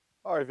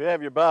All right, if you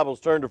have your Bibles,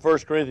 turn to 1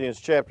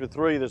 Corinthians chapter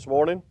 3 this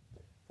morning.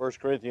 1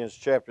 Corinthians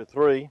chapter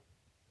 3.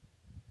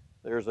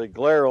 There's a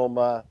glare on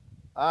my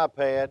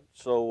iPad,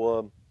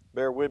 so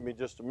bear with me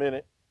just a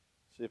minute.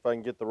 See if I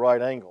can get the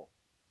right angle.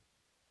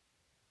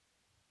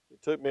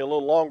 It took me a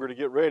little longer to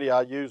get ready.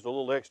 I used a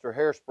little extra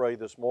hairspray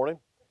this morning,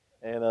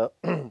 and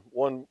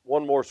one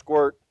more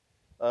squirt,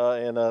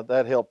 and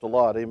that helped a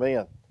lot.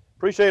 Amen.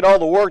 Appreciate all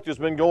the work that's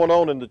been going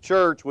on in the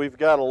church. We've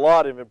got a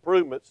lot of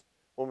improvements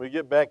when we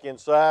get back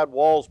inside.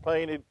 Walls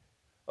painted,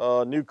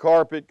 new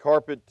carpet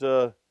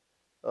that's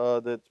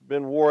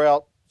been wore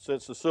out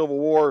since the Civil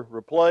War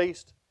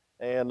replaced.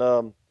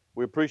 And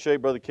we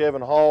appreciate Brother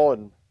Kevin Hall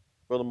and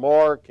Brother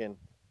Mark and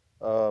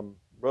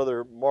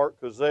Brother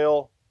Mark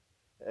Cozell.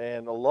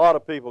 And a lot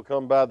of people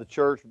come by the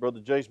church.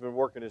 Brother Jason's been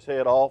working his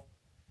head off.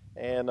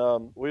 And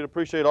we'd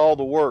appreciate all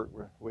the work.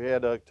 We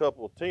had a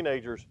couple of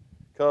teenagers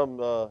come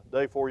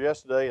day before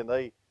yesterday, and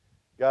they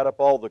got up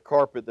all the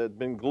carpet that had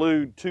been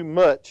glued too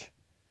much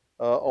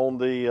on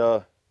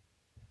the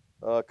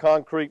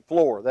concrete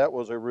floor. That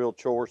was a real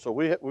chore. So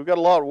we've got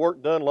a lot of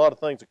work done, a lot of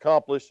things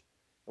accomplished,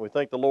 and we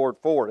thank the Lord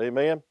for it.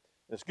 Amen.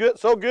 It's good,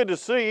 so good to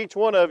see each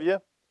one of you.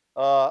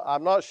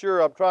 I'm not sure.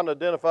 I'm trying to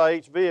identify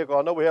each vehicle.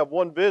 I know we have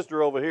one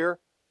visitor over here,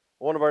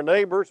 one of our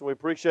neighbors, and we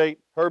appreciate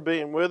her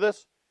being with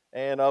us.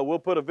 And we'll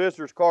put a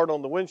visitor's card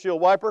on the windshield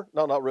wiper.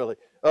 No, not really.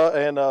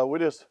 And we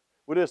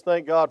just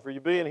thank God for you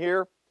being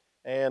here,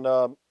 and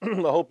I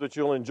hope that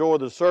you'll enjoy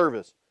the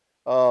service.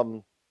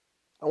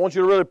 I want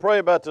you to really pray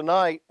about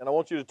tonight, and I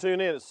want you to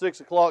tune in at 6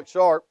 o'clock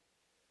sharp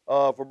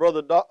for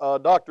Brother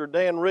Dr.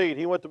 Dan Reed.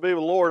 He went to be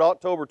with the Lord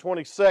October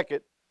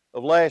 22nd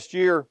of last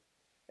year,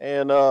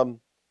 and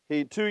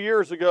he 2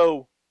 years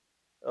ago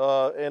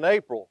in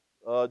April,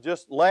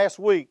 just last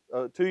week,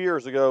 2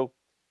 years ago,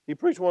 he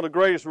preached one of the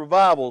greatest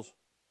revivals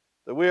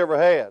that we ever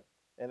had,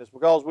 and it's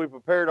because we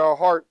prepared our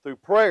heart through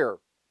prayer,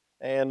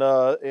 and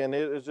it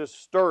is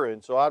just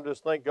stirring. So I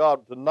just thank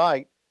God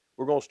tonight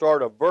we're going to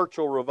start a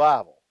virtual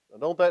revival. Now,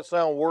 don't that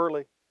sound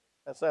worldly?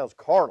 That sounds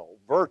carnal,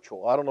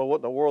 virtual. I don't know what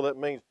in the world that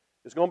means.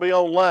 It's going to be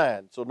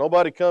online, so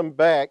nobody come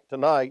back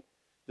tonight.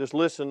 Just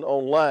listen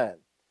online.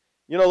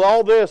 You know,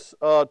 all this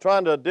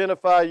trying to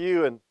identify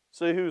you and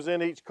see who's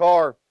in each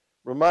car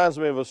reminds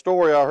me of a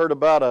story I heard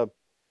about a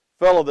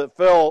fellow that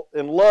fell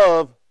in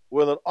love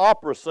with an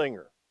opera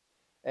singer.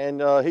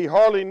 And he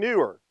hardly knew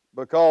her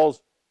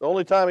because the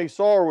only time he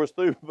saw her was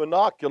through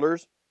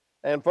binoculars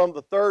and from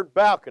the third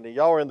balcony.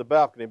 Y'all are in the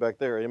balcony back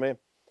there, amen?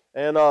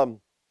 And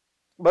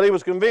but he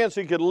was convinced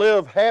he could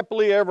live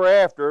happily ever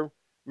after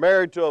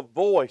married to a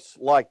voice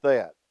like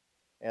that.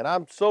 And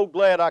I'm so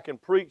glad I can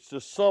preach to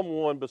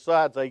someone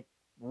besides a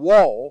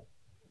wall.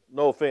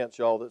 No offense,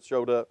 y'all, that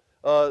showed up.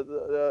 For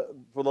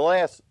the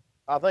last,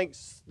 I think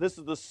this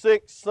is the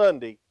 6th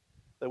Sunday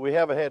that we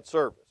haven't had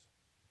service.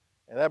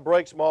 And that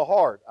breaks my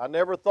heart. I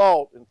never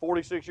thought in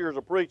 46 years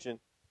of preaching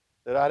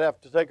that I'd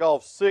have to take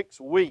off 6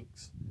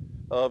 weeks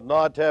of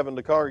not having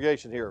the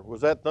congregation here.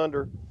 Was that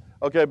thunder?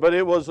 Okay, but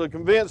it was he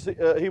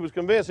was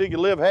convinced he could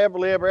live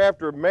happily ever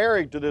after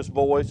married to this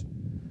voice,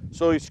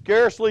 so he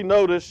scarcely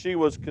noticed she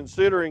was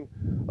considerably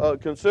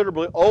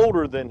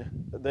older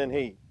than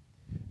he.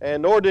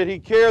 And nor did he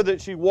care that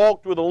she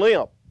walked with a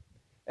limp.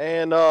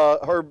 And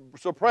her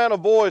soprano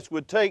voice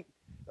would take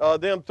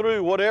them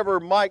through whatever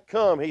might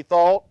come, he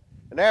thought.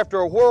 And after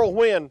a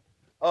whirlwind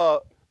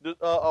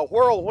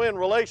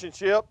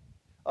relationship,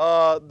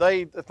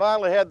 they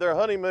finally had their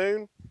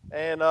honeymoon,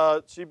 and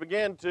she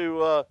began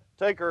to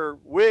take her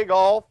wig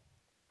off,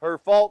 her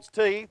false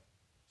teeth.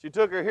 She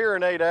took her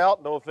hearing aid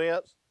out, no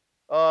offense.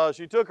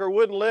 She took her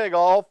wooden leg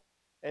off,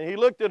 and he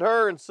looked at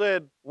her and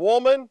said,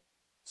 "Woman,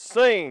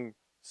 sing,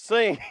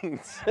 sing,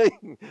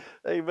 sing."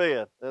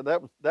 Amen. And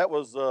that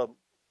was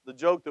the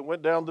joke that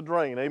went down the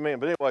drain. Amen.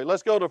 But anyway,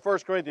 let's go to 1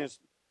 Corinthians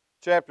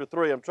chapter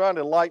 3. I'm trying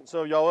to lighten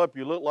some of y'all up.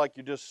 You look like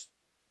you're just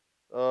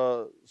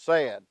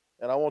sad,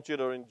 and I want you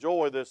to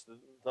enjoy this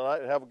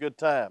tonight and have a good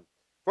time.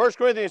 1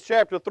 Corinthians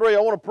chapter 3, I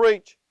want to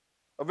preach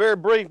a very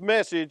brief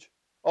message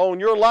on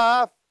your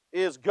life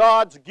is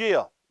God's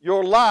gift.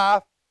 Your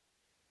life,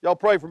 y'all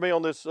pray for me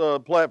on this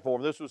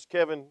platform. This was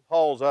Kevin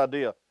Hall's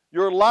idea.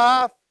 Your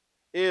life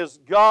is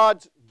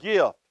God's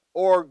gift,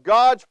 or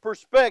God's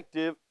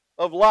perspective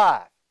of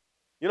life.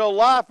 You know,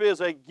 life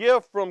is a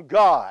gift from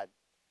God,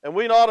 and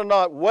we ought to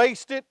not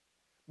waste it,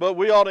 but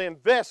we ought to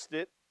invest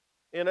it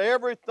in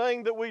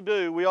everything that we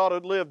do. We ought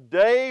to live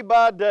day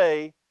by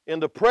day in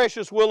the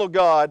precious will of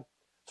God,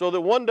 so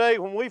that one day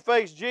when we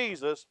face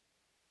Jesus,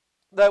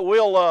 that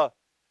we'll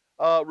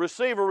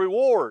receive a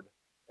reward,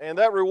 and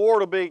that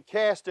reward will be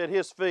cast at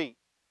His feet.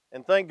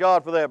 And thank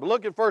God for that. But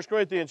look at 1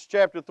 Corinthians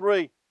chapter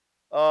 3.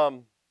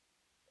 All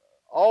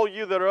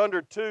you that are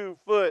under 2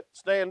 foot,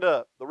 stand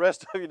up. The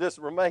rest of you just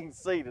remain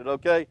seated,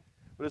 okay?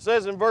 But it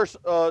says in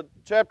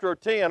chapter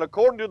 10,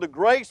 according to the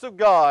grace of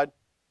God,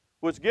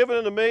 which given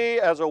unto me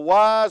as a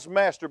wise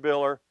master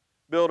builder,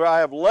 I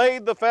have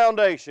laid the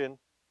foundation,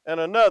 and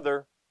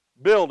another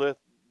buildeth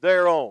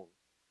thereon.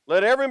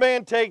 Let every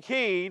man take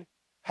heed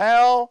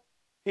how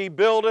he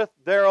buildeth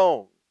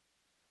thereon.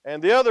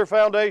 And the other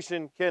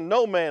foundation can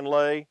no man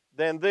lay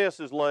than this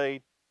is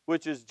laid,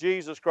 which is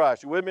Jesus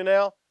Christ. You with me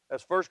now?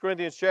 That's 1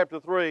 Corinthians chapter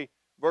 3,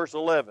 verse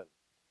 11.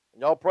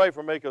 And y'all pray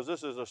for me because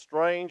this is a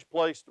strange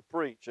place to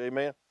preach.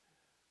 Amen.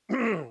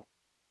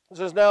 It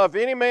says, now if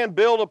any man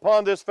build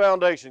upon this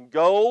foundation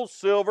gold,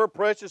 silver,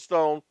 precious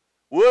stone,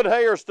 wood,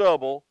 hay, or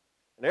stubble,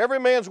 and every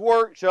man's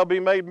work shall be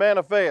made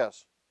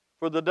manifest,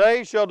 for the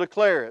day shall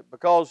declare it,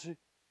 because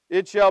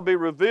it shall be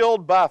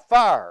revealed by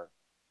fire,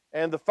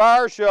 and the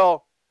fire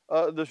shall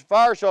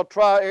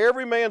try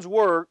every man's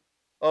work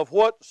of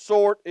what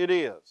sort it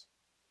is.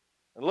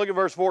 And look at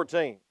verse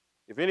 14.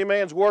 If any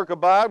man's work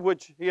abide,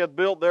 which he hath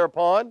built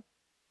thereupon,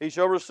 he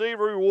shall receive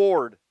a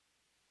reward.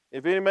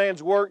 If any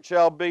man's work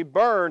shall be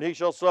burned, he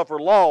shall suffer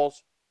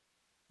loss,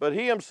 but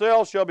he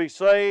himself shall be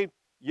saved,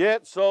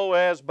 yet so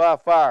as by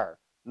fire.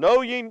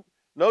 Know ye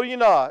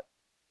not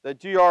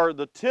that ye are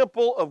the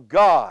temple of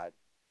God,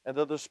 and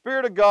that the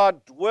Spirit of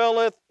God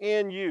dwelleth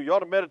in you? You ought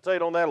to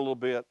meditate on that a little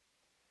bit.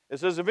 It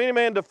says, if any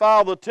man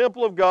defile the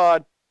temple of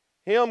God,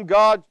 him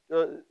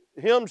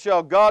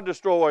shall God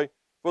destroy,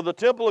 for the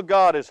temple of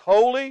God is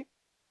holy.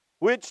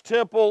 Which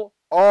temple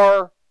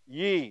are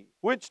ye?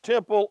 Which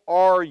temple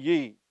are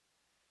ye?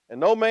 And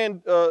no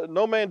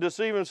man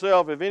deceive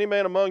himself. If any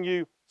man among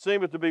you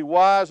seemeth to be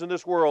wise in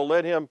this world,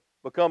 let him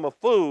become a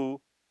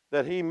fool,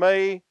 that he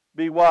may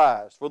be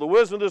wise. For the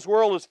wisdom of this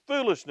world is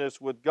foolishness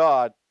with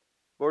God.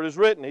 For it is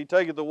written, he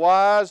taketh the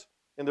wise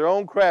in their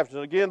own crafts.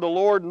 And again, the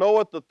Lord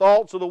knoweth the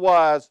thoughts of the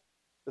wise,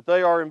 that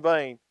they are in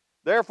vain.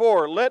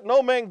 Therefore, let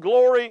no man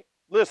glory,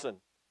 listen,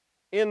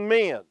 in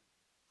men.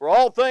 For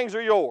all things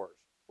are yours,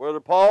 whether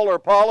Paul or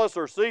Apollos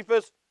or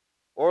Cephas,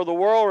 or the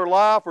world, or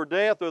life, or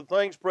death, or the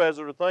things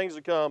present, or things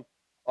to come,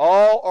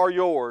 all are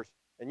yours.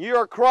 And ye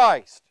are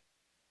Christ,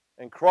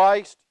 and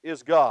Christ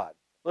is God.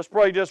 Let's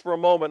pray just for a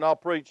moment, and I'll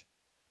preach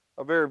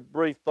a very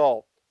brief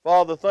thought.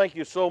 Father, thank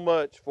you so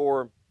much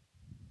for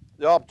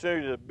the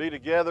opportunity to be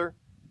together,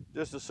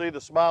 just to see the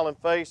smiling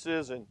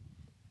faces and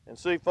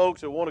see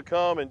folks that want to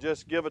come and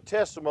just give a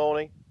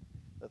testimony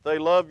that they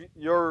love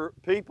your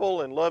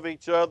people and love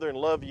each other and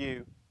love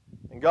you.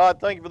 And God,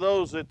 thank you for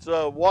those that's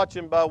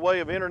watching by way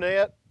of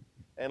internet,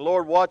 and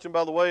Lord, watching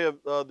by the way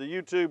of the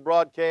YouTube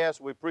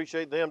broadcast. We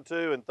appreciate them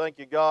too, and thank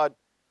you, God,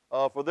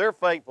 for their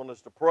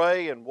faithfulness to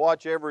pray and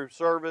watch every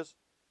service.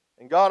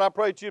 And God, I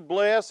pray that you'd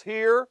bless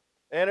here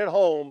and at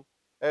home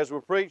as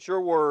we preach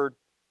your word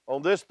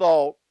on this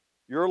thought: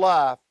 your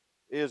life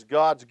is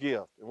God's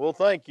gift. And we'll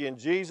thank you in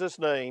Jesus'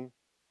 name.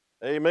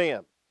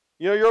 Amen.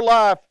 You know, your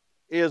life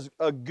is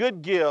a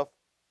good gift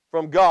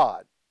from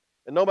God.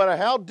 And no matter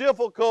how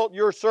difficult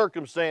your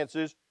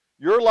circumstances,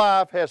 your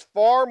life has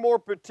far more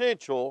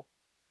potential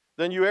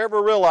than you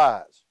ever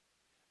realize.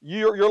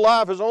 Your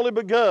life has only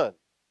begun,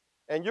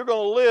 and you're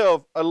going to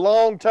live a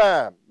long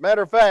time.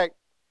 Matter of fact,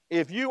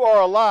 if you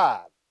are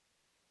alive,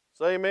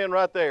 say amen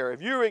right there.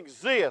 If you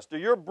exist or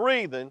you're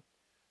breathing,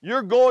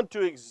 you're going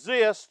to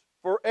exist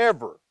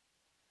forever.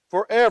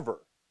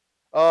 Forever.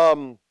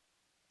 And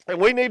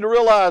we need to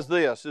realize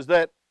this, is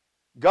that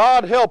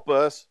God help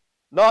us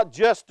not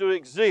just to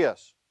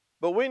exist,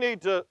 but we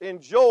need to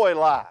enjoy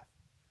life.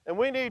 And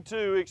we need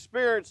to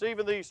experience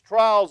even these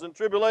trials and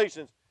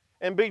tribulations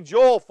and be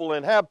joyful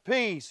and have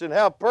peace and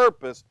have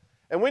purpose.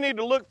 And we need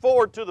to look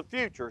forward to the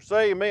future.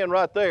 Say amen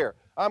right there.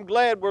 I'm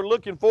glad we're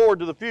looking forward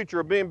to the future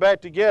of being back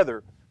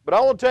together. But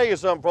I want to tell you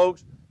something,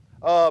 folks.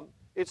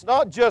 It's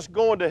not just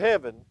going to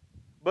heaven,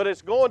 but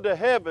it's going to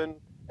heaven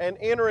and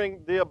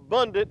entering the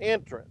abundant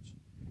entrance.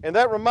 And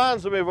that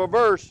reminds me of a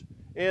verse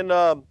in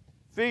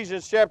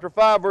Ephesians chapter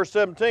 5, verse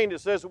 17.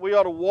 It says that we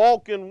ought to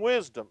walk in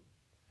wisdom,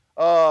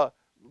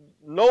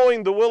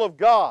 knowing the will of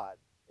God.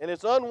 And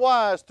it's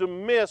unwise to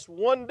miss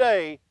one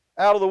day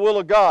out of the will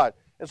of God.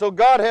 And so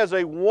God has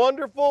a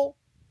wonderful,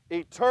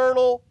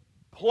 eternal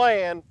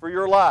plan for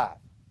your life.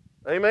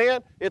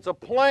 Amen? It's a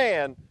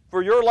plan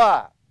for your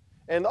life.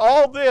 And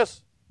all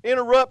this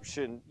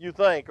interruption, you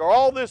think, or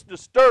all this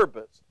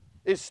disturbance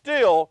is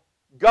still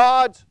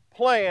God's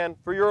plan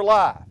for your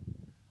life.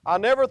 I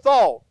never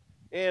thought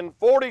in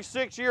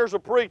 46 years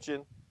of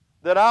preaching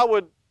that I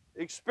would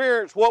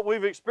experience what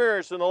we've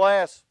experienced in the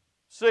last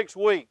 6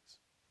 weeks.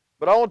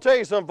 But I want to tell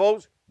you something,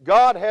 folks.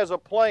 God has a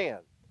plan.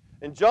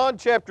 In John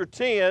chapter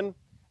 10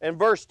 and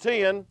verse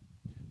 10,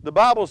 the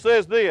Bible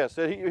says this,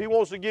 that He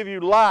wants to give you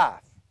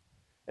life.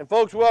 And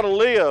folks, we ought to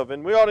live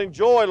and we ought to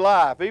enjoy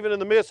life, even in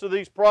the midst of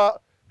these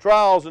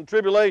trials and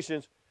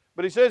tribulations.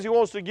 But He says He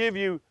wants to give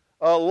you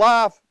a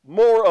life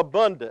more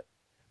abundant.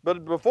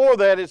 But before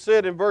that, it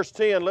said in verse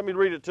 10, let me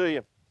read it to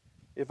you,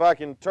 if I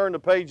can turn the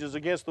pages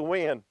against the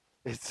wind.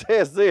 It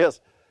says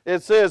this,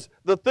 it says,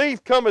 the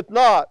thief cometh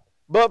not,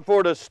 but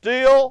for to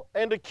steal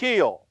and to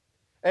kill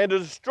and to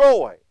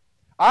destroy.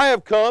 I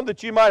have come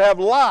that you might have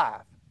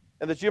life,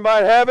 and that you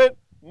might have it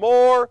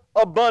more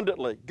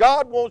abundantly.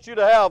 God wants you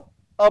to have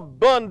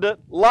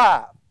abundant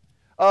life.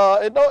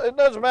 It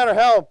doesn't matter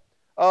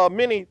how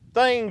many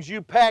things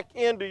you pack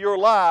into your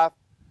life,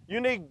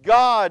 you need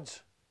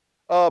God's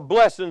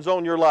blessings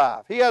on your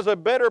life. He has a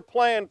better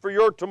plan for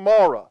your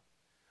tomorrow.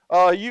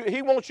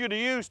 He wants you to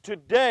use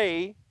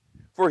today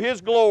for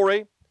His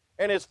glory,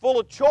 and it's full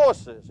of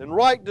choices and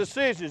right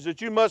decisions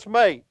that you must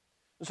make.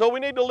 And so we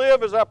need to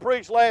live, as I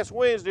preached last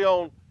Wednesday,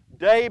 on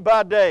day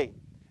by day.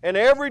 And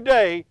every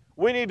day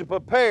we need to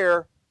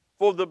prepare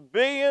for the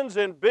billions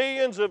and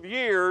billions of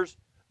years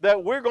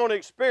that we're going to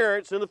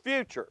experience in the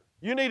future.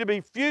 You need to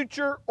be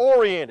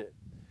future-oriented.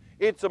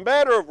 It's a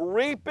matter of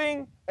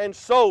reaping and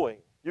sowing.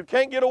 You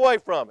can't get away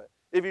from it.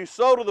 If you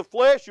sow to the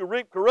flesh, you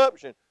reap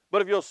corruption.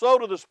 But if you'll sow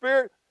to the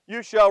Spirit,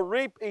 you shall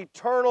reap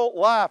eternal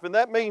life. And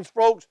that means,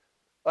 folks,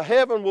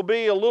 heaven will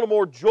be a little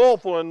more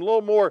joyful and a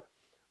little more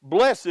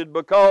blessed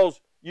because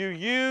you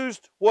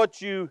used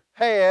what you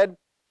had,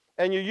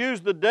 and you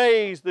used the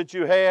days that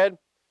you had,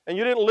 and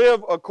you didn't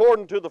live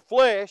according to the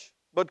flesh,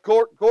 but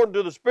according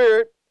to the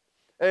Spirit,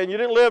 and you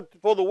didn't live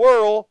for the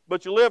world,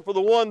 but you lived for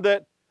the one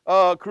that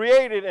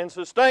created and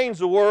sustains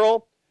the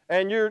world,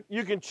 and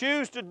you can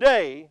choose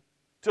today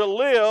to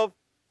live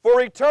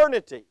for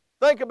eternity.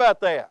 Think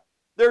about that.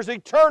 There's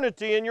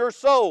eternity in your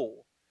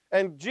soul,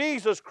 and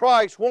Jesus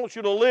Christ wants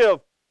you to live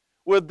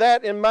with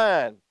that in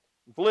mind.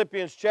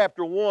 Philippians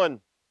chapter 1,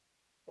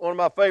 one of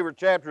my favorite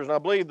chapters, and I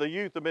believe the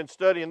youth have been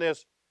studying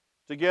this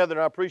together,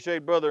 and I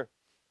appreciate Brother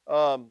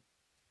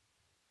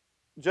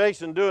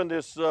Jason doing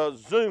this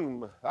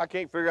Zoom. I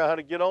can't figure out how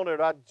to get on it.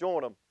 I'd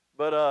join them.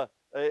 But,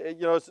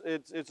 you know,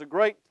 it's a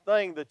great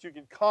thing that you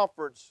can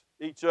conference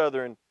each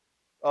other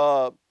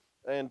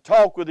and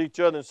talk with each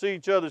other and see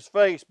each other's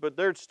face. But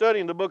they're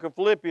studying the book of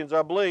Philippians,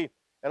 I believe.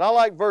 And I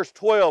like verse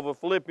 12 of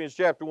Philippians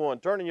chapter 1.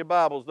 Turn in your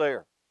Bibles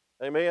there.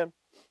 Amen.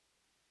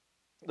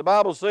 The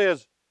Bible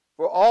says,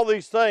 "For all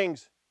these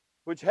things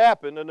which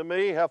happened unto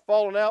me have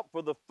fallen out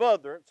for the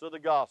furtherance of the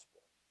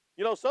gospel."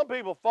 You know, some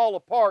people fall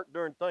apart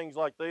during things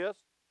like this.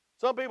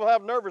 Some people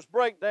have nervous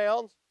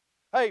breakdowns.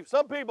 Hey,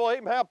 some people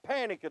even have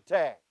panic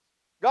attacks.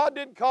 God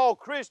didn't call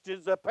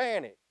Christians to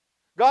panic.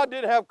 God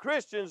didn't have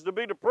Christians to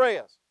be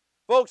depressed.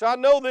 Folks, I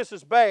know this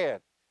is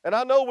bad, and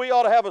I know we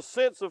ought to have a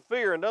sense of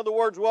fear. In other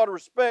words, we ought to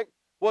respect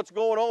what's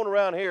going on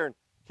around here and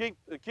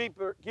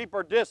keep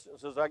our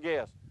distances, I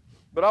guess.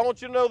 But I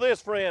want you to know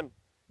this, friend.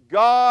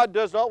 God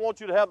does not want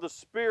you to have the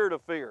spirit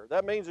of fear.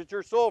 That means that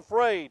you're so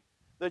afraid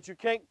that you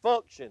can't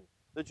function,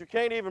 that you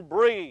can't even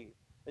breathe,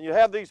 and you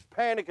have these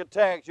panic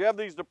attacks, you have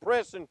these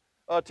depressing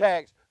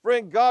attacks.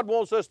 Friend, God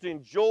wants us to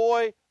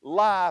enjoy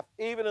life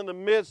even in the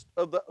midst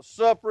of the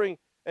suffering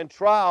and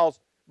trials,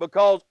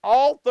 because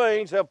all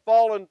things have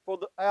fallen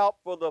out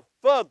for the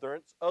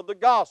furtherance of the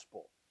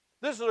gospel.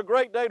 This is a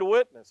great day to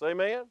witness,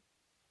 amen?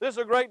 This is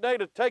a great day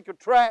to take a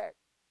tract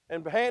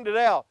and hand it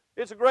out.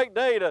 It's a great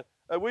day to,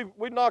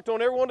 we've knocked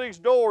on every one of these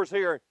doors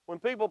here. When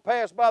people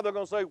pass by, they're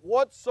going to say,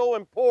 what's so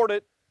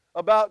important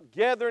about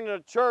gathering in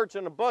a church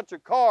and a bunch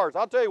of cars?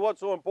 I'll tell you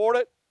what's so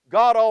important.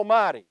 God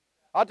Almighty.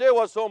 I'll tell you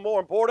what's so more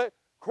important.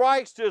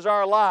 Christ is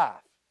our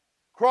life.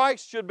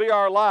 Christ should be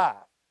our life.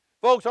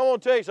 Folks, I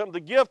want to tell you something. The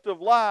gift of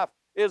life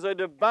is a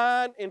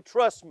divine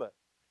entrustment.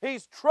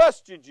 He's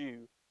trusted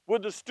you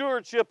with the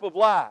stewardship of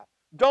life.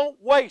 Don't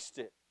waste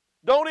it.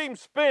 Don't even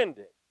spend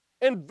it.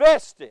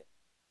 Invest it.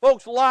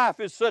 Folks,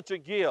 life is such a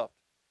gift.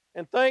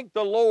 And thank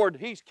the Lord,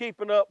 He's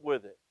keeping up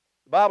with it.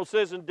 The Bible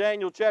says in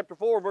Daniel chapter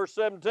 4, verse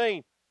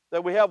 17,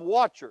 that we have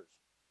watchers,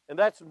 and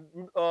that's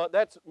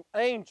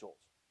angels.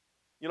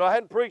 You know, I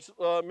hadn't preached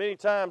many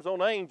times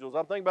on angels.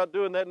 I'm thinking about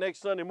doing that next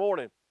Sunday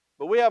morning.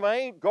 But we have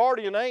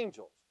guardian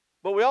angels,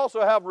 but we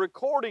also have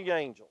recording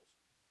angels.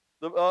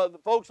 The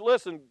folks,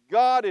 listen,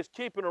 God is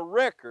keeping a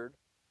record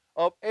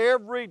of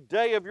every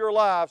day of your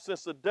life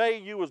since the day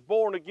you was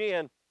born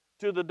again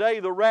to the day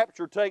the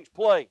rapture takes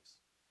place,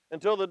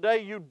 until the day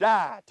you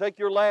die, take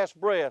your last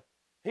breath.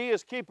 He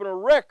is keeping a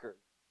record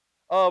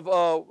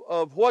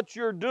of what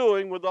you're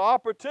doing with the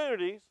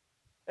opportunities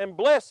and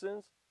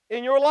blessings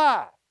in your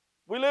life.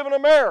 We live in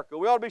America.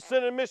 We ought to be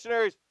sending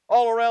missionaries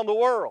all around the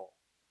world.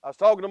 I was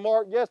talking to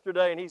Mark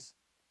yesterday, and he's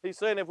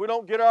saying if we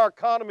don't get our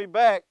economy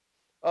back,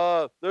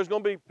 there's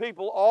going to be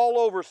people all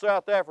over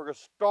South Africa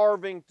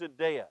starving to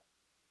death.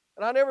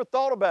 And I never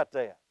thought about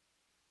that,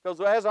 because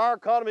as our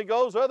economy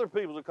goes, other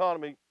people's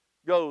economy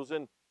goes.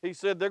 And he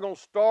said they're going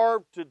to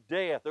starve to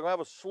death. They're going to have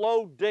a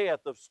slow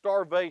death of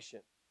starvation.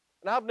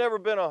 And I've never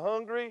been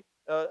hungry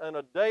in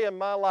a day in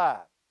my life.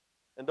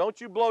 And don't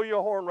you blow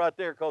your horn right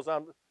there, because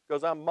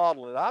I'm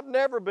modeling it. I've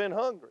never been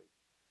hungry.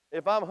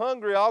 If I'm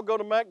hungry, I'll go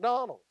to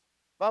McDonald's.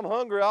 If I'm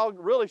hungry, I'll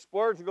really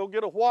splurge and go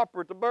get a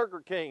Whopper at the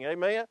Burger King.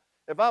 Amen?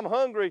 If I'm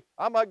hungry,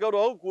 I might go to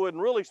Oakwood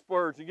and really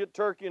splurge and get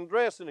turkey and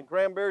dressing and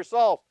cranberry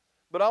sauce.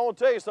 But I want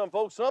to tell you something,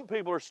 folks. Some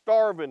people are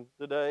starving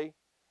today,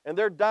 and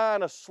they're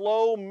dying a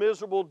slow,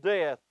 miserable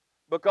death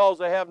because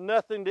they have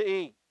nothing to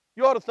eat.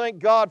 You ought to thank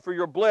God for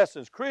your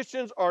blessings.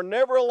 Christians are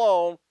never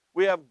alone.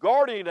 We have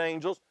guardian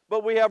angels,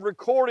 but we have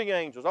recording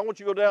angels. I want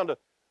you to go down to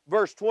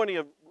verse 20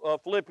 of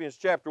Philippians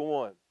chapter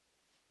 1.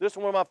 This is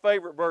one of my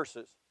favorite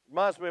verses.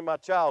 Reminds me of my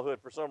childhood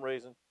for some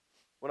reason,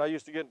 when I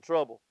used to get in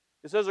trouble.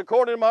 It says,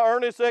 according to my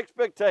earnest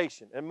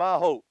expectation and my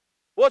hope.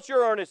 What's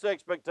your earnest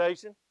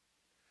expectation?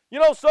 You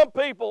know, some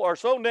people are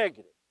so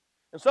negative,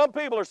 and some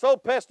people are so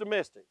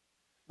pessimistic.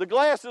 The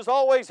glass is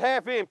always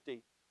half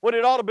empty when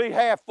it ought to be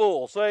half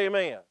full. Say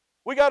amen.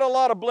 We got a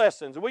lot of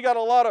blessings, and we got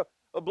a lot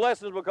of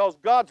blessings because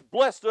God's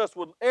blessed us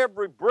with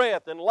every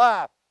breath and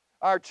life.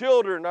 Our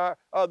children,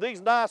 these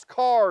nice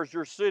cars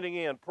you're sitting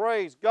in.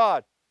 Praise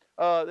God.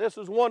 This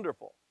is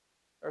wonderful.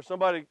 There's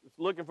somebody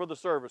looking for the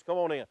service. Come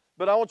on in.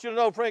 But I want you to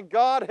know, friend,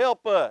 God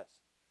help us.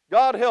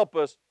 God help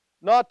us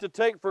not to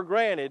take for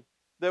granted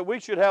that we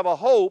should have a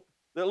hope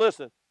that,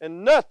 listen,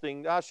 in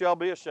nothing I shall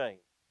be ashamed.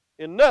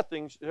 In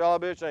nothing shall I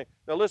be ashamed.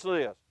 Now listen to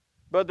this.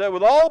 But that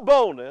with all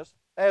boldness,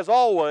 as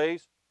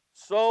always,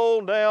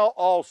 so now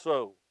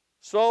also,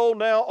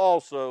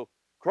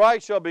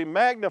 Christ shall be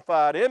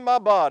magnified in my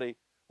body,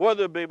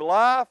 whether it be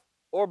life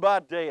or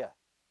by death.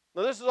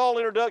 Now this is all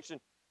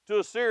introduction to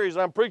a series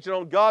I'm preaching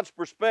on God's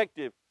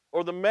perspective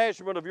or the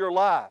measurement of your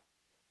life.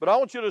 But I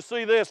want you to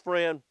see this,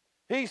 friend.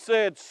 He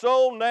said,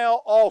 so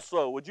now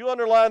also. Would you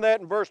underline that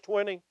in verse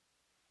 20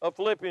 of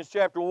Philippians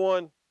chapter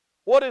 1?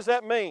 What does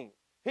that mean?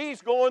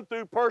 He's going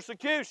through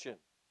persecution.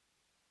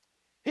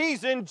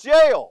 He's in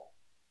jail.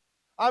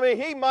 I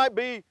mean, he might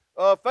be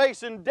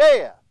facing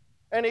death.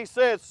 And he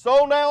says,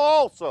 so now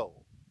also.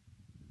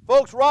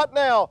 Folks, right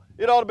now,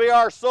 it ought to be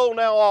our so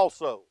now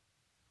also.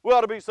 We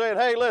ought to be saying,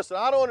 hey, listen,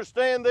 I don't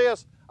understand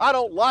this. I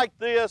don't like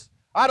this.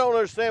 I don't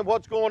understand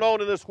what's going on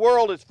in this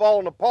world. It's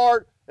falling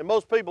apart, and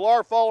most people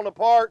are falling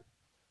apart.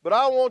 But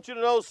I want you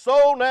to know,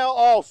 so now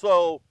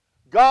also,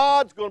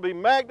 God's going to be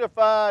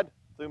magnified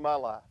through my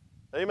life.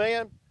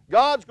 Amen?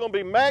 God's going to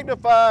be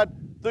magnified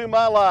through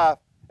my life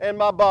and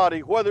my body,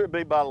 whether it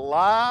be by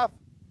life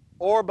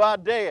or by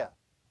death.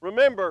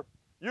 Remember,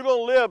 you're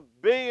going to live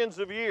billions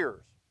of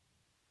years.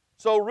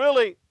 So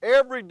really,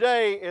 every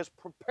day is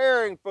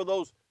preparing for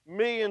those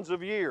millions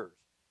of years.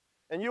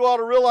 And you ought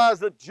to realize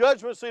that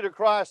judgment seat of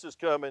Christ is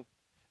coming,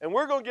 and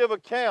we're going to give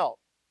account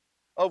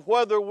of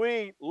whether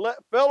we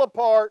fell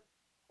apart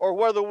or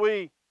whether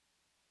we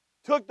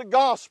took the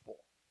gospel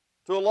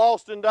to a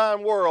lost and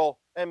dying world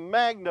and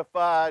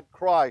magnified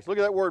Christ. Look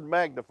at that word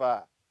magnify.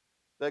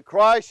 That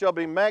Christ shall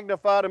be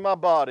magnified in my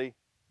body,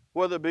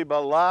 whether it be by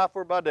life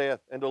or by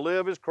death, and to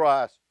live is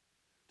Christ,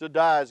 to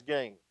die is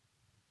gain.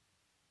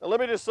 Now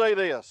let me just say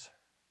this.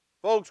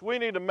 Folks, we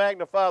need to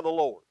magnify the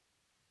Lord.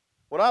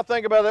 When I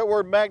think about that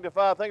word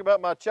magnify, I think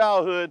about my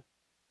childhood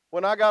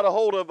when I got a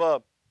hold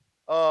of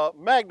a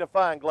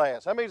magnifying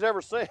glass. How many's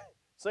ever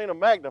seen a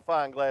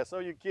magnifying glass? Some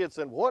of you kids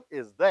saying, what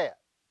is that?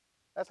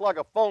 That's like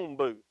a phone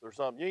booth or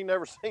something. You ain't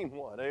never seen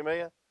one,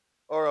 amen?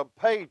 Or a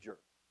pager.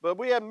 But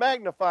we had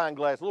magnifying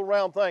glass, a little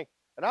round thing.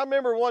 And I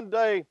remember one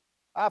day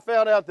I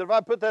found out that if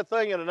I put that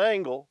thing at an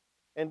angle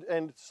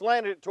and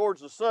slanted it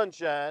towards the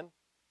sunshine,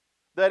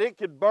 that it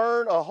could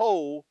burn a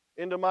hole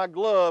into my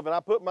glove, and I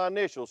put my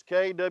initials,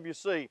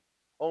 KWC,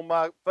 on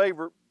my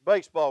favorite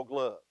baseball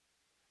glove.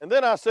 And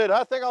then I said,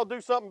 I think I'll do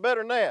something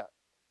better than that.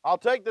 I'll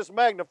take this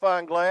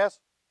magnifying glass,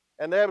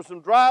 and there was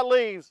some dry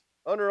leaves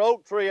under an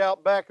oak tree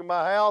out back of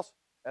my house,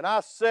 and I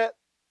set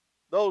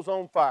those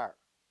on fire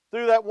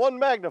through that one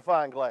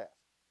magnifying glass.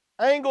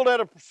 Angled at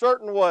a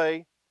certain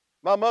way.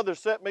 My mother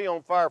set me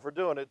on fire for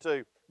doing it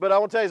too. But I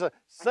want to tell you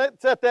something,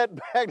 set that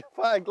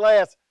magnifying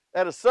glass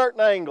at a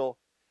certain angle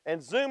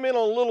and zoom in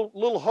on a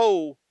little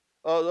hole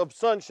of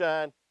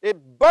sunshine.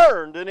 It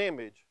burned an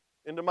image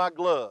into my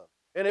glove.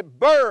 And it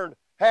burned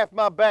half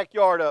my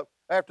backyard up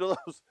after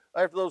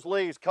those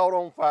leaves caught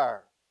on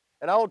fire.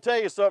 And I want to tell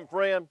you something,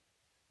 friend.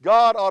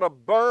 God ought to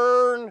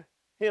burn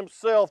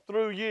himself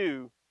through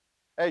you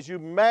as you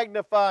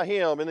magnify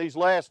him in these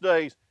last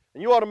days.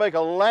 And you ought to make a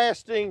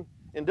lasting,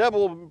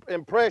 indelible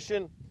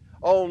impression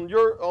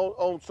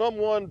on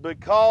someone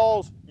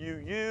because you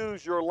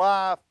use your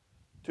life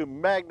to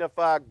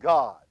magnify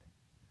God.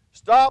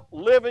 Stop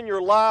living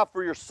your life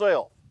for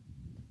yourself.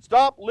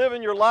 Stop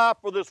living your life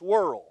for this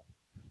world.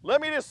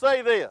 Let me just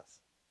say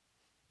this.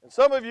 And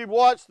some of you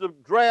watched the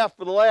draft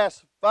for the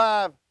last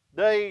 5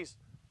 days.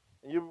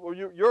 And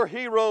your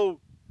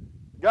hero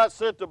got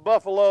sent to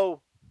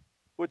Buffalo,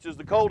 which is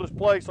the coldest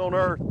place on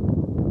earth.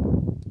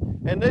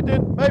 And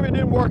maybe it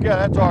didn't work out.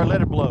 That's all right,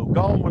 let it blow.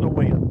 Gone with the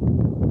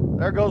wind.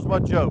 There goes my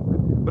joke.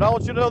 But I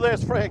want you to know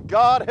this, friend.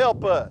 God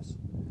help us.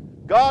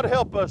 God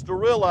help us to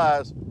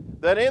realize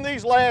that in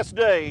these last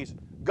days,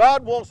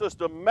 God wants us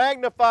to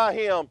magnify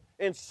him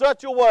in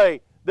such a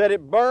way that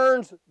it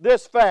burns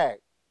this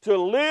fact. To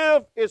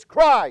live is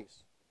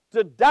Christ.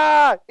 To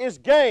die is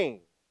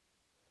gain.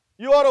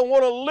 You ought to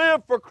want to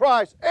live for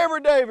Christ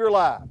every day of your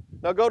life.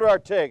 Now go to our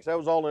text. That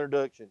was all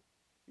introduction.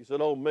 You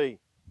said, oh me.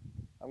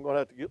 I'm going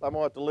to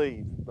have to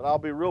leave, but I'll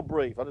be real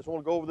brief. I just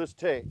want to go over this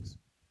text,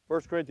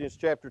 1 Corinthians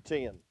chapter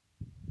 10.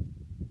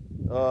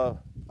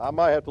 I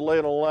might have to lay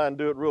it on the line and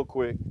do it real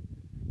quick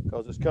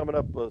because it's coming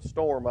up a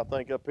storm, I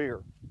think, up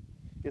here.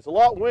 It's a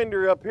lot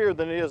windier up here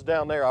than it is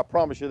down there. I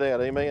promise you that.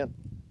 Amen.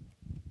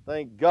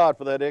 Thank God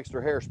for that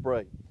extra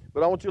hairspray.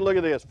 But I want you to look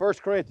at this, 1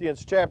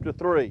 Corinthians chapter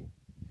 3.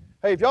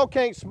 Hey, if y'all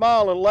can't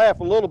smile and laugh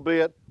a little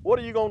bit, what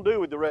are you going to do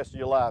with the rest of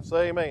your life?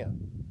 Say amen.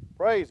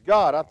 Praise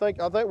God. I think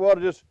we ought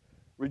to just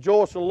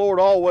rejoice in the Lord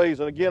always.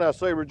 And again, I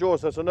say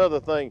rejoice. That's another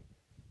thing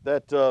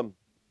that the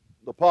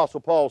Apostle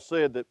Paul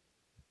said, that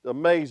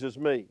amazes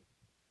me.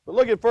 But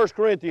look at 1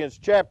 Corinthians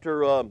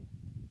chapter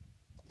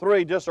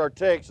 3, just our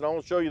text, and I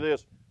want to show you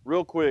this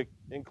real quick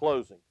in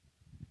closing.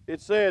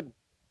 It said,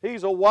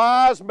 he's a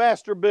wise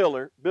master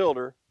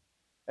builder,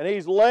 and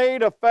he's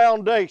laid a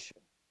foundation.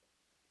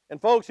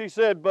 And folks, he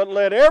said, but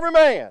let every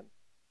man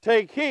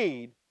take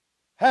heed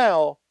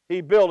how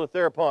he buildeth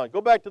thereupon.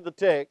 Go back to the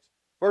text,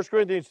 1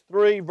 Corinthians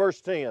 3,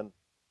 verse 10.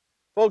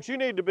 Folks, you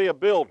need to be a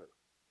builder.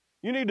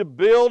 You need to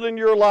build in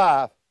your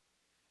life,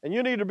 and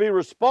you need to be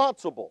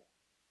responsible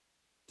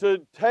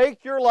to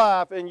take your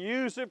life and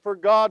use it for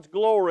God's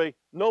glory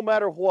no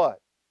matter what.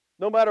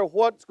 No matter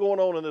what's going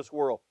on in this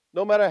world.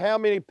 No matter how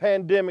many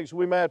pandemics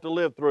we may have to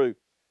live through.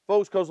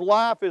 Folks, because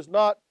life is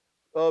not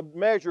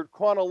measured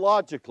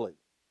chronologically.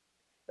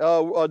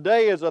 A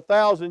day is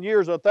 1,000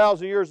 years, and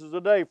 1,000 years is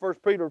a day. 1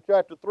 Peter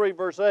chapter 3,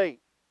 verse 8.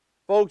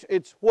 Folks,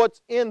 it's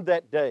what's in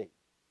that day.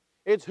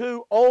 It's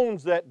who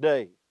owns that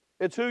day.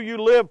 It's who you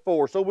live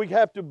for. So we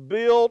have to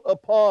build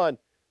upon.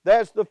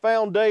 That's the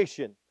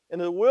foundation. And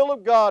the will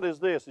of God is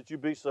this, that you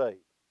be saved.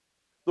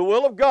 The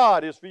will of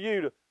God is for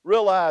you to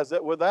realize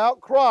that without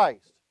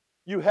Christ,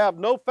 you have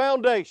no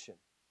foundation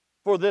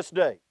for this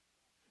day.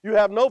 You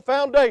have no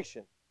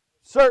foundation,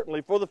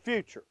 certainly, for the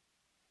future.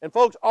 And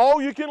folks,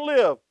 all you can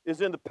live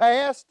is in the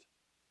past,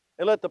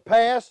 and let the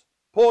past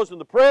poison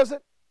the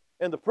present,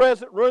 and the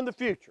present ruin the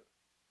future.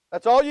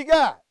 That's all you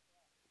got.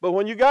 But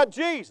when you got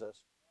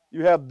Jesus,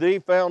 you have the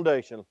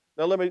foundation.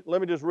 Now let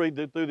me just read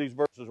through these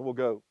verses and we'll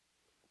go.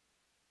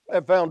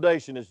 That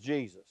foundation is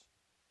Jesus.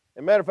 As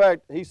a matter of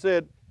fact, he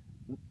said,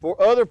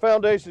 for other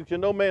foundations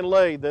can no man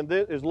lay than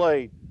this is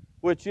laid,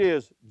 which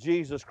is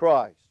Jesus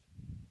Christ.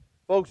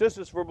 Folks, this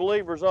is for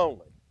believers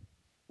only.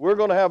 We're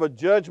going to have a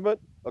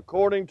judgment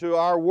according to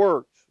our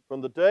works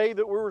from the day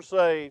that we were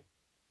saved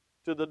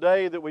to the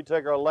day that we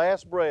take our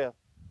last breath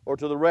or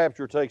to the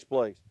rapture takes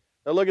place.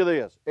 Now look at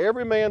this.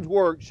 Every man's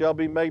work shall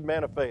be made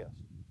manifest.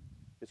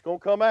 It's going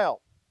to come out.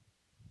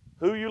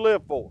 Who you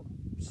live for.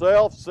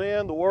 Self,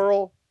 sin, the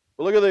world.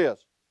 But look at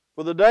this.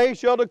 For the day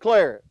shall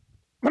declare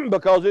it,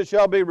 because it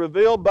shall be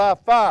revealed by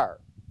fire.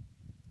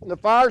 And the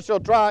fire shall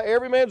try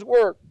every man's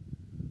work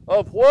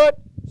of what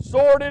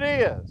sort it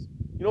is.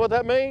 You know what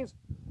that means?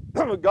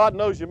 God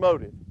knows your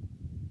motive.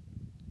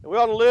 And we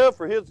ought to live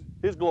for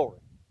His glory.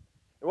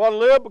 And we ought to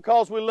live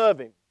because we love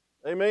Him.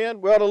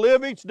 Amen? We ought to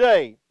live each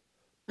day.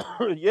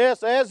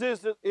 Yes, as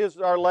is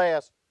our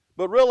last.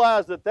 But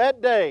realize that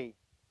that day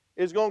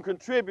is going to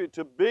contribute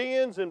to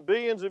billions and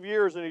billions of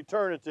years in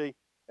eternity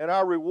and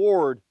our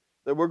reward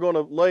that we're going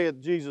to lay at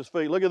Jesus'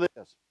 feet. Look at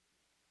this.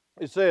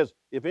 It says,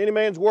 if any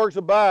man's works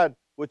abide,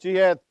 which he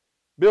hath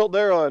built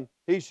thereon,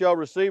 he shall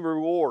receive a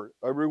reward.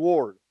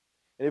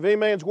 And if any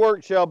man's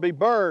work shall be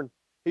burned,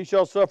 he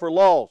shall suffer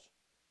loss.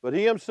 But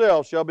he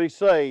himself shall be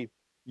saved,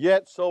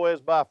 yet so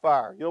as by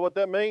fire. You know what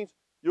that means?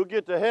 You'll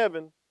get to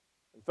heaven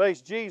and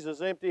face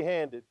Jesus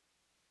empty-handed.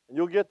 And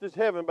you'll get to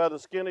heaven by the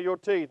skin of your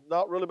teeth.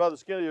 Not really by the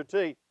skin of your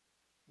teeth,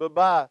 but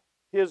by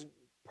His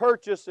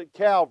purchase at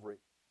Calvary.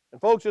 And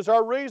folks, it's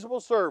our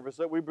reasonable service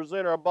that we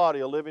present our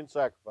body a living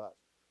sacrifice,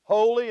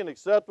 holy and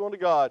acceptable unto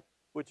God,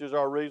 which is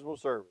our reasonable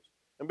service.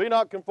 And be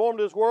not conformed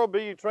to this world,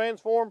 be ye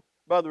transformed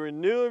by the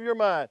renewing of your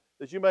mind,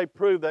 that you may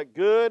prove that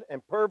good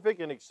and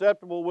perfect and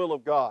acceptable will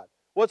of God.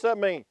 What's that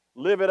mean?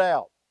 Live it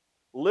out.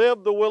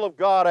 Live the will of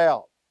God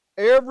out.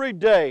 Every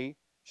day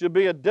should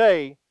be a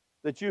day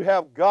that you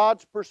have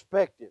God's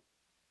perspective,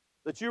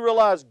 that you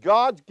realize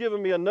God's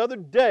given me another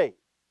day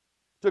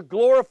to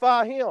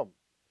glorify Him.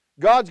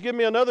 God's given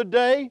me another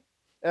day,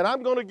 and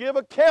I'm going to give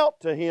account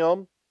to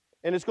Him,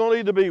 and it's going to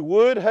either be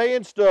wood, hay,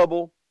 and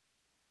stubble,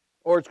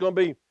 or it's going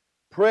to be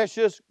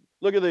precious.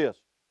 Look at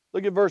this.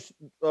 Look at verse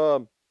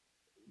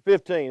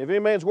 15. If any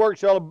man's work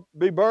shall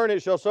be burned,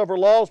 it shall suffer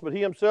loss, but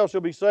he himself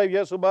shall be saved,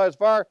 yet so by his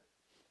fire.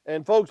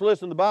 And folks,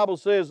 listen, the Bible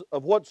says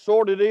of what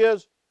sort it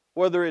is,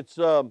 whether it's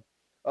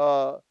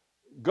gold,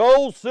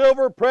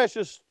 silver,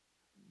 precious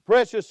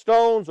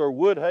stones, or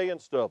wood, hay,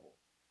 and stubble.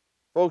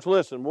 Folks,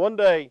 listen, one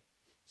day,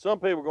 some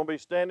people are going to be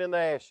standing in the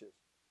ashes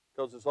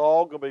because it's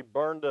all going to be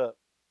burned up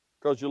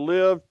because you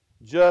lived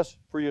just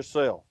for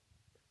yourself.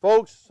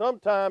 Folks,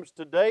 sometimes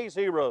today's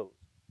heroes,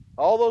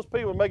 all those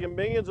people making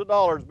millions of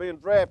dollars being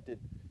drafted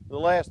in the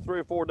last 3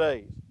 or 4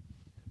 days,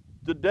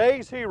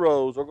 today's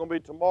heroes are going to be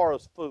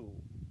tomorrow's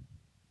fool.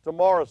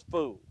 Tomorrow's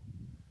fool.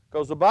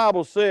 Because the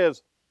Bible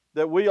says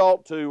that we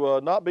ought to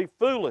not be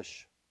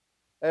foolish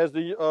as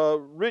the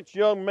rich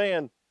young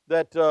man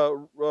that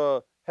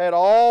had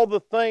all the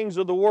things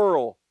of the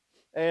world,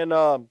 and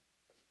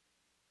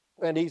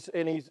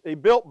he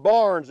built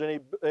barns,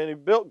 and he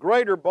built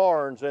greater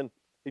barns, and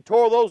he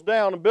tore those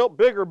down and built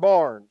bigger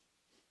barns.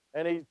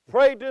 And he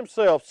prayed to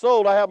himself,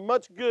 "Soul, I have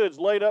much goods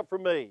laid up for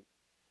me."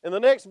 In the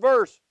next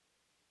verse,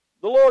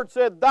 the Lord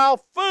said, "Thou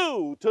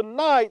fool,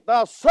 tonight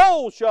thy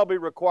soul shall be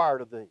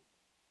required of thee."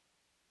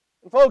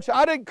 And folks,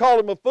 I didn't call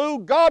him a fool.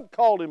 God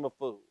called him a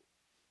fool.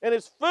 And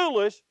it's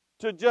foolish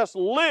to just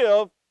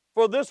live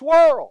for this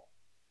world.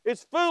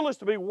 It's foolish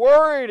to be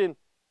worried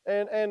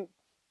and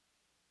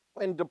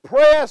and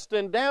depressed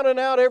and down and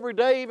out every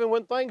day, even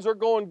when things are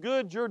going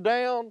good, you're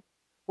down.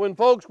 When,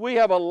 folks, we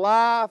have a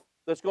life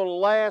that's going to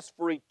last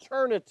for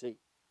eternity,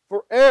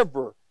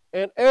 forever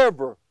and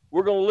ever.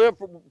 We're going to live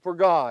for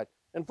God.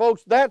 And,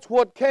 folks, that's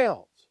what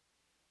counts.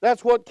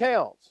 That's what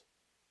counts.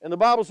 And the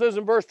Bible says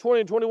in verse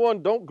 20 and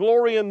 21, don't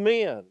glory in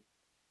men.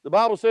 The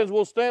Bible says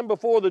we'll stand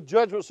before the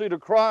judgment seat of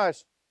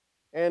Christ.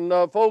 And,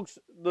 folks,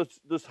 the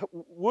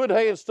wood,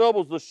 hay, and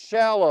stubble is the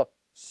shallow,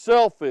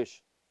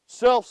 selfish,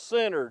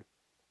 self-centered,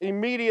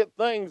 immediate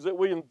things that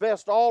we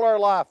invest all our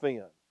life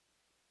in.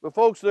 But,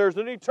 folks, there's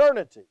an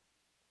eternity.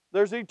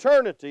 There's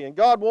eternity, and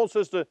God wants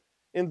us to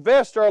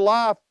invest our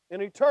life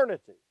in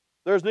eternity.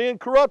 There's the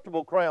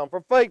incorruptible crown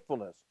for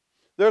faithfulness.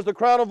 There's the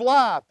crown of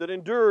life that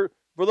endure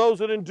for those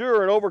that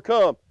endure and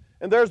overcome.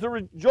 And there's the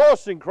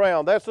rejoicing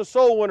crown. That's the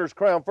soul winner's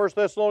crown, 1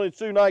 Thessalonians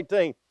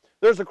 2:19.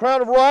 There's the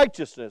crown of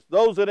righteousness,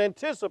 those that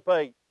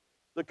anticipate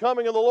the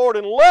coming of the Lord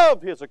and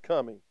love His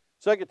coming,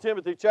 2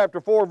 Timothy chapter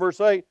 4, verse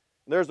 8.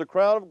 And there's the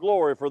crown of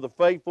glory for the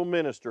faithful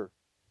minister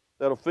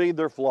that'll feed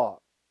their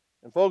flock.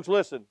 And folks,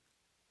 listen,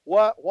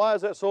 why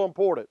is that so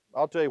important?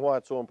 I'll tell you why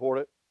it's so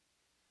important.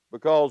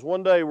 Because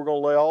one day we're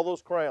going to lay all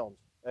those crowns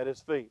at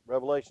His feet,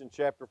 Revelation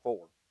chapter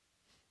 4.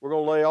 We're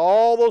going to lay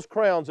all those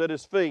crowns at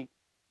His feet.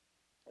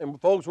 And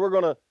folks, we're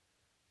going to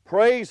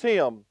praise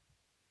Him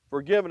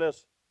for giving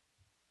us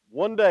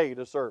one day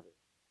to serve Him,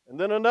 and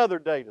then another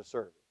day to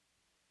serve Him.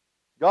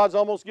 God's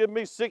almost given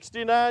me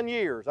 69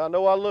 years. I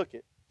know I look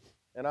it,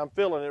 and I'm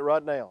feeling it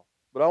right now.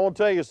 But I want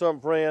to tell you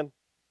something, friend.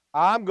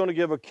 I'm going to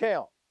give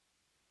account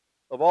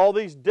of all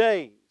these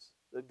days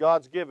that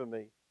God's given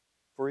me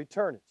for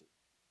eternity.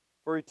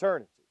 For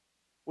eternity.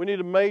 We need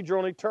to major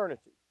on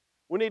eternity.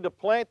 We need to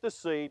plant the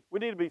seed. We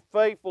need to be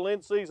faithful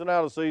in season,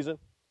 out of season.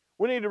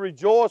 We need to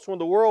rejoice when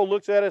the world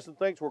looks at us and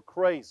thinks we're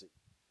crazy.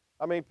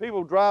 I mean,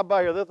 people drive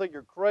by here, they'll think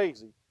you're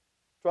crazy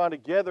trying to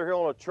gather here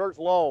on a church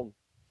lawn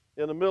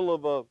in the middle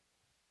of a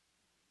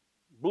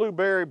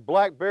blueberry,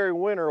 blackberry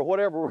winter or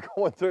whatever we're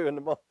going through in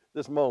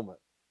this moment.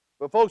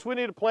 But folks, we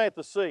need to plant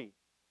the seed.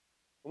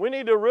 We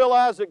need to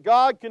realize that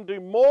God can do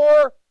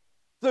more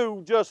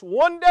through just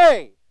one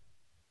day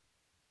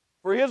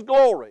for His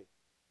glory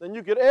than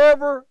you could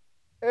ever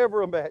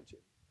imagine.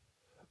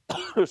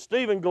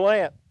 Stephen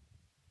Gallant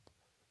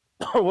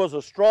was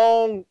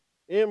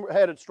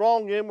had a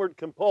strong inward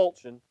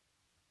compulsion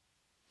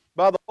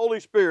by the Holy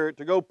Spirit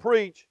to go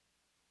preach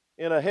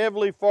in a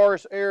heavily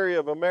forested area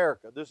of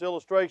America. This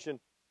illustration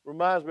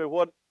reminds me of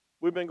what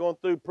we've been going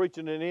through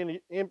preaching in an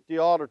empty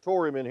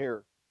auditorium in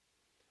here.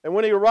 And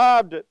when he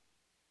arrived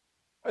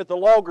at the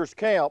loggers'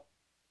 camp,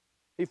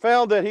 he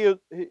found that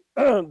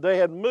they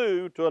had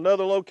moved to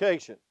another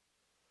location.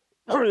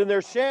 And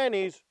their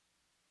shanties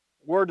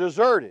were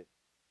deserted.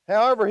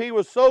 However, he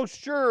was so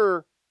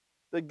sure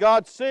that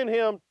God sent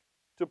him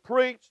to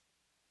preach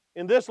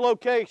in this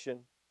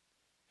location,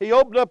 he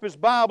opened up his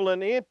Bible in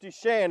the empty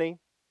shanty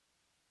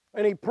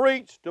and he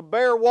preached to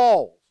bare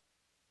walls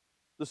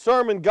the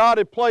sermon God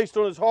had placed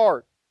on his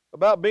heart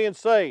about being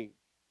saved.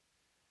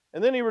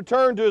 And then he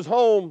returned to his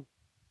home,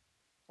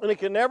 and he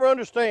could never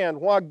understand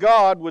why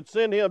God would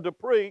send him to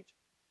preach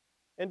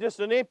in just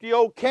an empty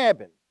old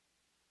cabin,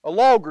 a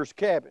logger's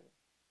cabin.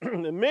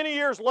 And many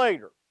years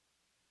later,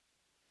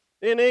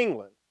 in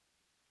England,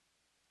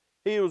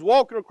 he was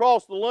walking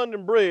across the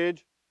London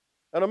Bridge,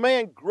 and a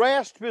man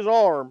grasped his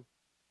arm.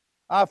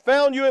 "I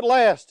found you at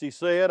last," he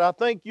said. "I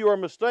think you are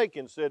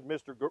mistaken," said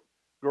Mr. Grant,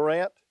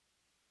 Grellat.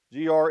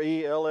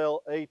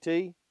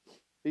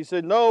 He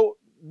said, "No,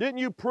 didn't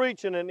you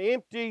preach in an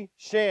empty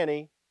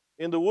shanty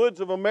in the woods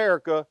of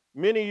America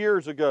many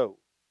years ago?"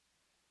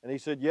 And he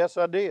said, "Yes,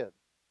 I did."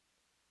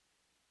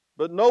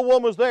 "But no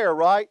one was there,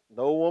 right?"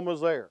 "No one was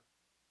there."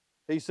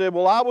 He said,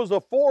 "Well, I was the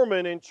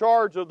foreman in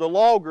charge of the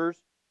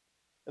loggers,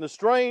 and it's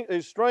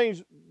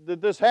strange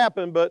that this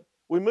happened, but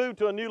we moved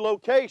to a new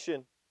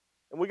location,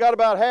 and we got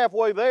about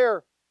halfway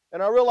there,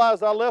 and I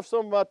realized I left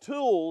some of my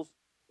tools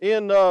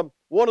in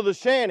one of the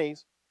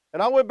shanties,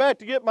 and I went back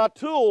to get my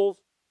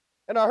tools,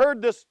 and I heard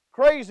this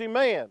crazy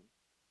man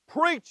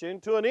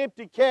preaching to an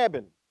empty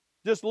cabin,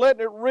 just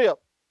letting it rip.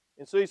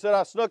 And so he said,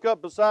 I snuck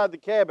up beside the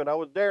cabin.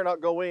 I dare not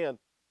go in.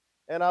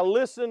 And I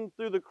listened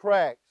through the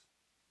cracks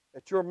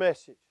at your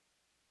message.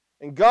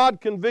 And God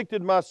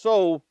convicted my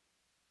soul,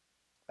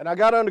 and I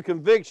got under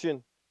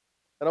conviction,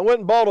 and I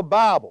went and bought a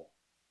Bible.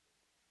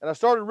 And I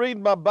started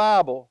reading my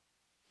Bible,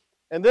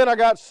 and then I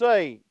got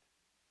saved."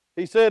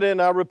 He said,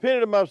 "And I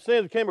repented of my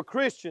sins, became a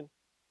Christian,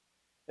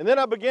 and then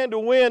I began to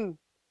win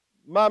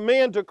my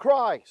men to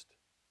Christ."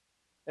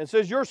 And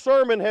says, "Your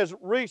sermon has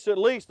reached at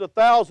least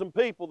 1,000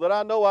 people that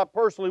I know I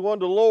personally won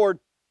to the Lord,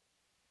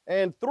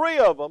 and 3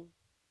 of them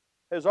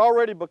has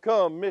already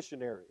become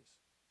missionaries."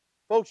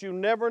 Folks, you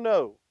never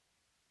know.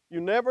 You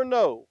never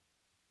know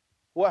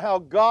how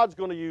God's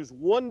going to use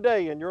one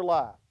day in your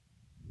life.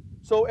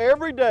 So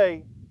every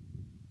day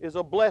is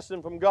a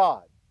blessing from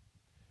God.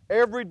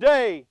 Every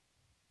day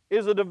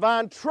is a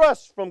divine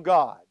trust from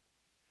God.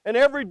 And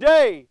every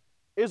day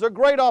is a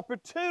great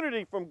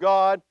opportunity from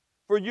God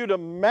for you to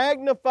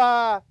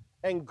magnify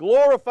and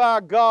glorify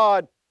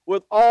God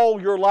with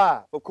all your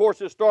life. Of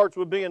course, it starts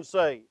with being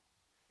saved.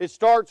 It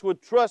starts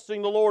with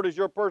trusting the Lord as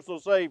your personal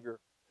Savior.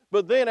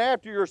 But then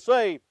after you're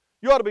saved,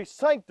 you ought to be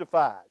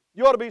sanctified.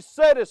 You ought to be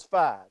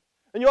satisfied.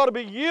 And you ought to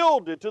be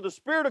yielded to the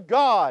Spirit of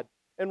God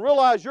and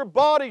realize your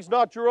body's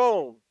not your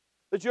own.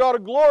 That you ought to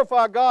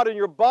glorify God in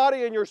your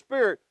body and your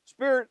spirit.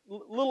 Spirit,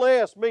 little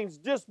s, means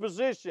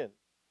disposition.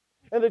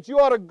 And that you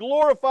ought to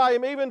glorify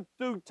Him even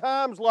through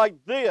times like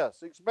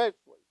this, especially.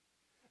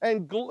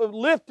 And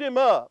lift Him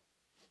up.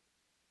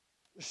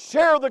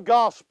 Share the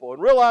gospel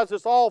and realize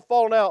it's all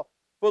fallen out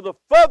for the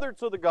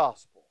furtherance of the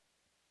gospel.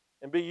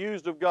 And be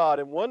used of God.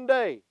 And one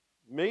day,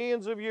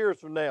 millions of years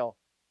from now,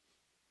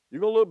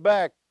 you're going to look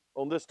back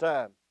on this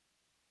time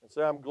and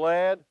say, I'm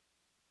glad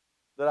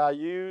that I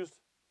used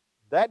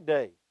that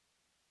day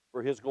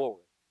for His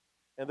glory.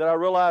 And that I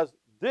realized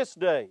this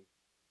day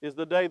is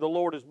the day the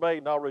Lord has made,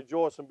 and I'll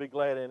rejoice and be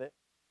glad in it.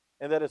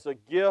 And that it's a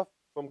gift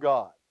from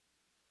God.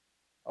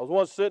 I was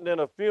once sitting in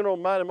a funeral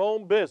minding my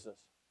own business.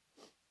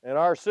 And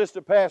our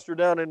assistant pastor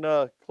down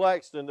in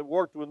Claxton that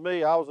worked with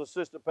me, I was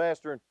assistant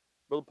pastor, and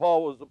Brother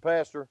Paul was the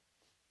pastor.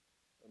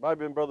 It might have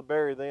been Brother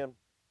Barry then.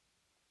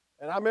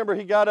 And I remember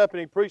he got up and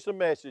he preached a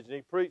message. And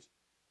he preached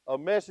a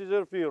message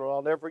at a funeral.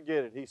 I'll never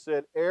forget it. He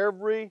said,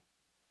 every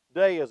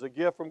day is a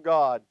gift from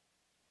God.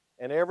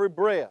 And every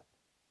breath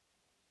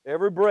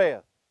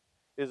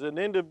is an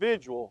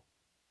individual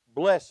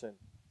blessing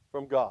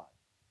from God.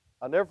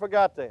 I never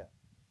forgot that.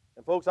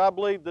 And folks, I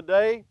believe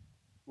today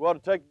we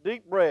ought to take a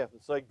deep breath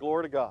and say,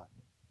 glory to God.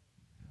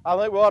 I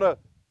think we ought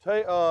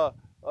to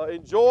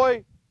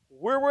enjoy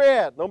where we're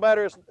at, no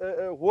matter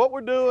what we're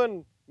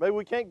doing. Maybe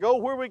we can't go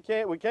where we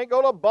can't. We can't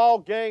go to a ball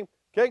game,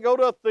 can't go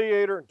to a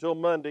theater until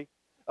Monday.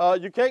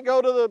 You can't go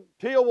to the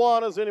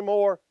Tijuanas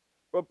anymore.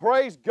 But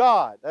praise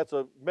God. That's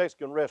a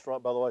Mexican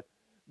restaurant, by the way.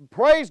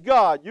 Praise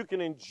God. You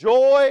can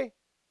enjoy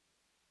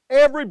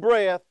every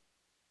breath,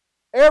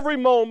 every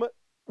moment,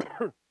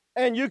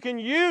 and you can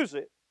use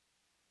it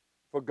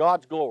for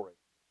God's glory.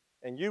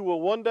 And you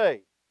will one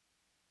day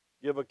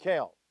give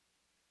account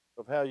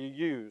of how you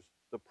use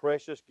the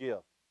precious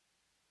gift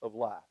of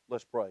life.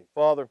 Let's pray.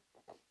 Father,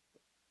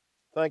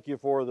 thank you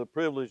for the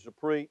privilege to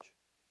preach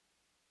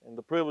and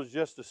the privilege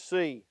just to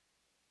see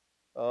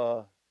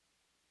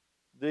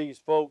these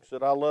folks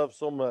that I love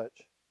so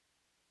much.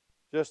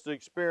 Just to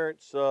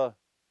experience,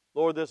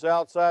 Lord, this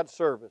outside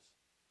service.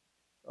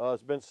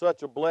 It's been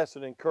such a blessed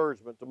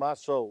encouragement to my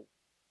soul.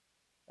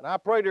 And I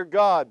pray, dear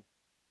God,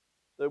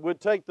 that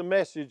we'd take the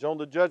message on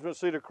the judgment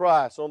seat of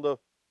Christ, on the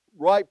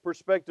right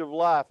perspective of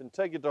life, and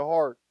take it to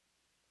heart.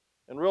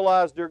 And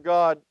realize, dear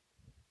God,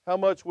 how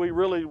much we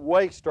really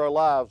waste our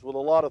lives with a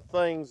lot of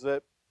things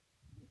that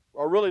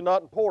are really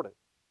not important.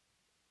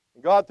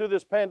 And God, through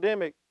this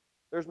pandemic,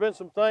 there's been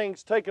some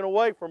things taken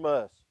away from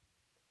us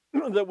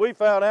that we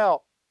found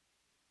out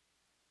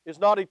is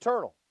not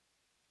eternal.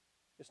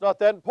 It's not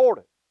that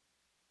important.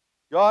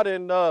 God,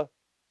 and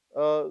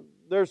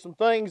there's some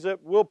things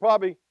that we'll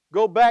probably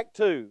go back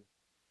to.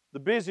 The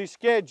busy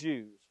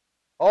schedules,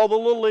 all the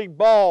Little League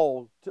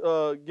ball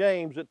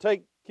games that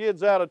take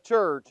kids out of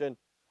church, and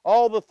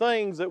all the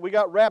things that we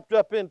got wrapped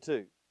up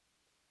into.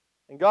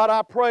 And God,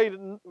 I pray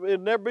that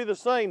it'd never be the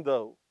same,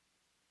 though.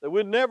 That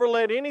we'd never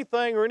let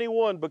anything or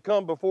anyone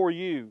become before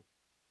you.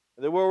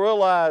 And that we'll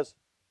realize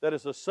that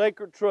it's a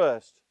sacred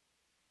trust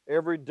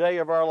every day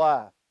of our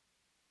life.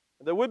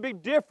 And that we'd be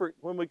different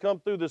when we come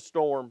through this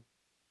storm.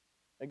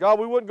 And God,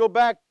 we wouldn't go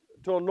back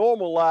to a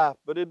normal life,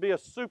 but it'd be a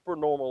super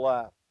normal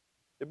life.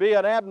 It'd be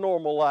an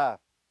abnormal life.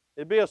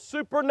 It'd be a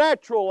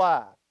supernatural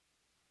life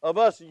of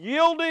us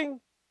yielding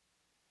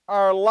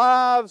our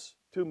lives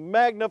to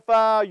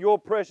magnify your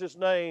precious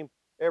name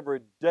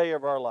every day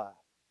of our life.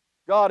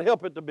 God,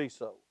 help it to be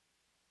so.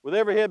 With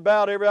every head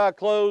bowed, every eye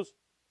closed.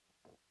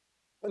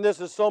 And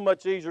this is so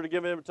much easier to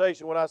give an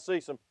invitation when I see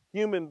some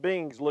human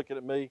beings looking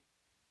at me.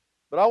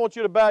 But I want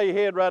you to bow your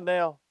head right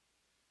now.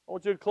 I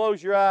want you to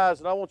close your eyes,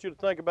 and I want you to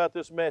think about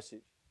this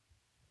message.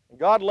 And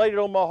God laid it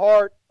on my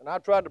heart, and I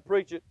tried to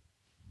preach it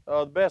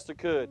the best I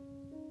could.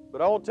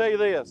 But I want to tell you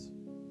this.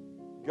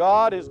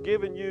 God has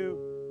given you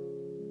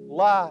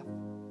life.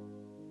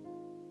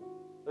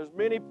 There's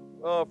many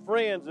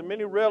friends and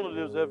many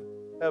relatives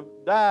have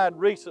died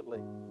recently.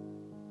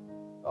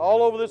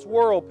 All over this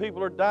world,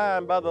 people are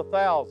dying by the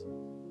thousands.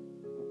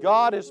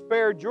 God has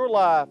spared your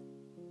life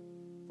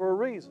for a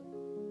reason,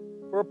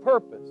 for a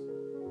purpose.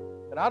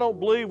 And I don't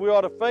believe we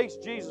ought to face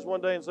Jesus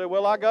one day and say,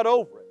 well, I got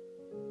over it.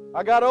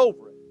 I got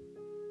over it.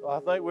 I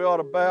think we ought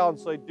to bow and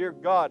say, dear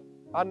God,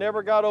 I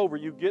never got over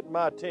you getting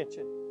my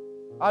attention.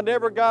 I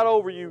never got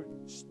over you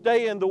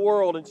staying in the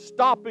world and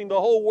stopping the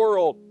whole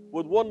world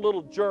with one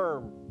little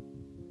germ.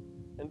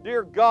 And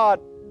dear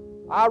God,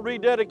 I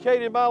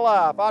rededicated my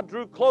life. I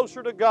drew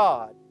closer to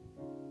God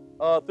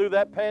through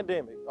that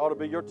pandemic. Ought to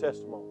be your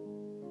testimony.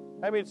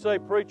 How many say,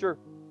 preacher,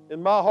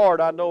 in my heart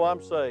I know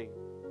I'm saved.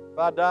 If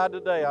I died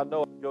today, I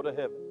know I'd go to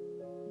heaven.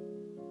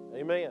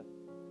 Amen.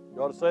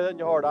 You ought to say that in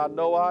your heart. I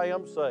know I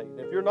am saved.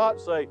 If you're not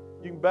saved,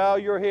 you can bow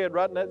your head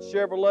right in that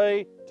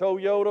Chevrolet,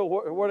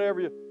 Toyota,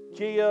 whatever,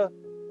 Kia,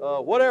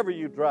 whatever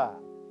you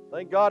drive.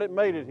 Thank God it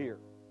made it here.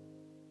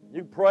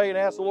 You can pray and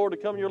ask the Lord to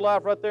come in your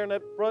life right there in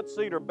that front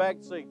seat or back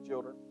seat,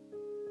 children.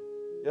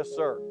 Yes,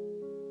 sir.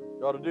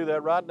 You ought to do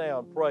that right now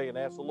and pray and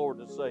ask the Lord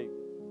to save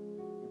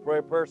you. You pray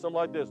a prayer something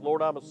like this: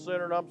 Lord, I'm a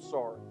sinner and I'm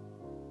sorry.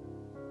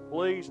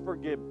 Please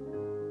forgive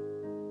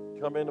me.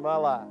 Come into my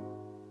life.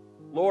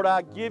 Lord,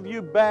 I give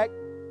you back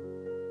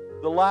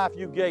the life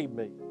you gave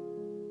me.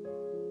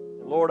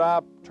 And Lord,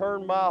 I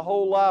turn my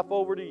whole life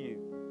over to you.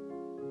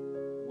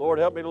 Lord,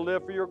 help me to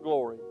live for your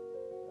glory.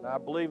 And I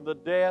believe the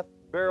death,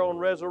 burial, and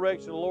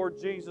resurrection of the Lord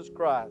Jesus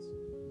Christ.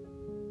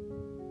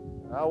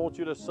 And I want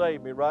you to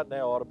save me right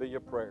now ought to be your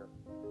prayer.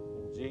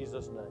 In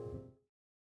Jesus' name.